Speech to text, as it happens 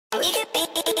This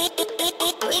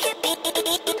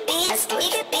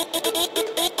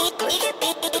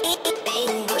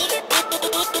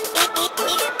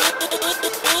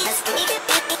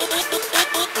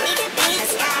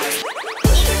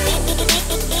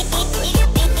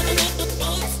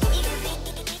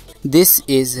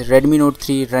is Redmi Note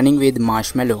 3 running with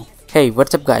Marshmallow. Hey,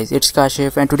 what's up guys, it's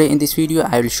Kashif, and today in this video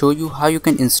I will show you how you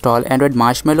can install Android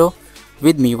Marshmallow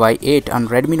with MIUI8 on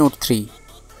Redmi Note 3.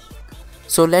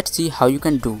 So let's see how you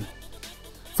can do.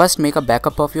 First, make a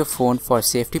backup of your phone for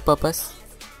safety purpose.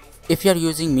 If you are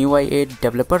using MIUI8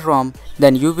 developer ROM,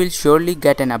 then you will surely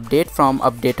get an update from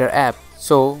Updater app.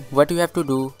 So what you have to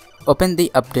do, open the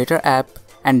Updater app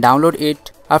and download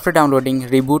it. After downloading,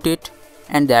 reboot it,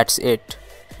 and that's it.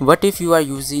 What if you are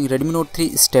using Redmi Note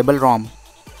 3 stable ROM?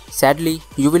 Sadly,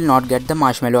 you will not get the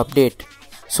Marshmallow update.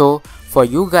 So for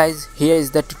you guys, here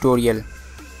is the tutorial.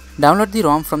 Download the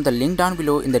ROM from the link down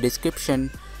below in the description,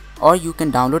 or you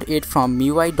can download it from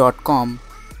MIUI.com.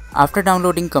 After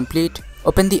downloading complete,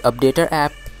 open the Updater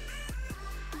app.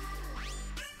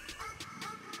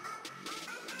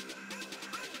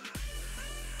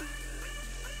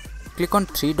 Click on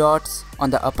three dots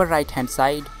on the upper right hand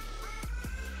side.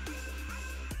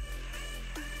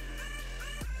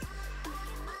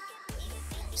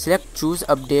 Select choose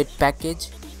update package,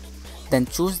 then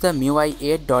choose the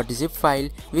MIUI8.zip file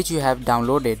which you have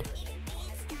downloaded.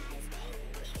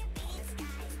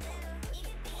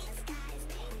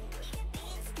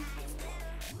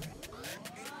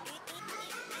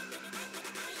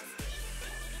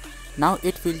 Now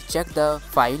it will check the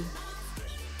file.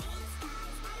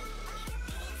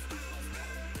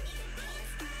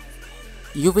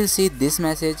 You will see this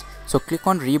message, so click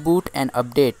on reboot and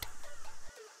update.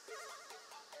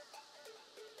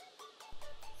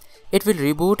 It will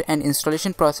reboot and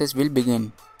installation process will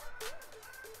begin.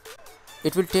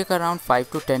 It will take around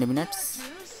 5 to 10 minutes.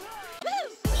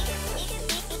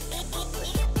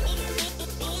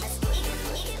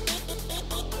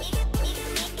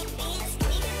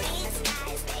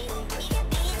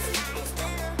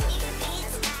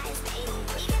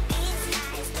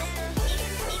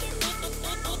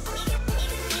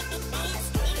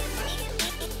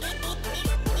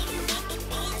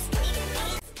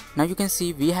 Now you can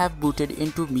see we have booted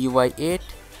into MIUI8.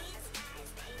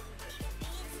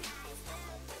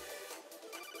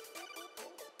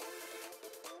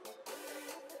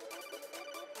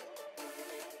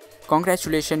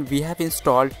 Congratulations, we have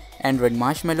installed Android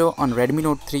Marshmallow on Redmi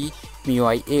Note 3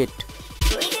 MIUI8.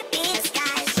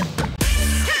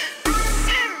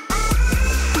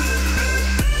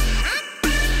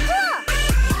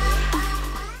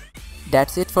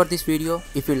 That's it for this video.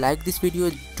 If you like this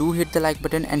video, do hit the like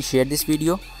button and share this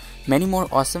video. Many more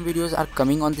awesome videos are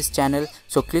coming on this channel,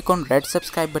 so click on red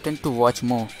subscribe button to watch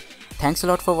more. Thanks a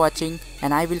lot for watching,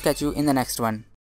 and I will catch you in the next one.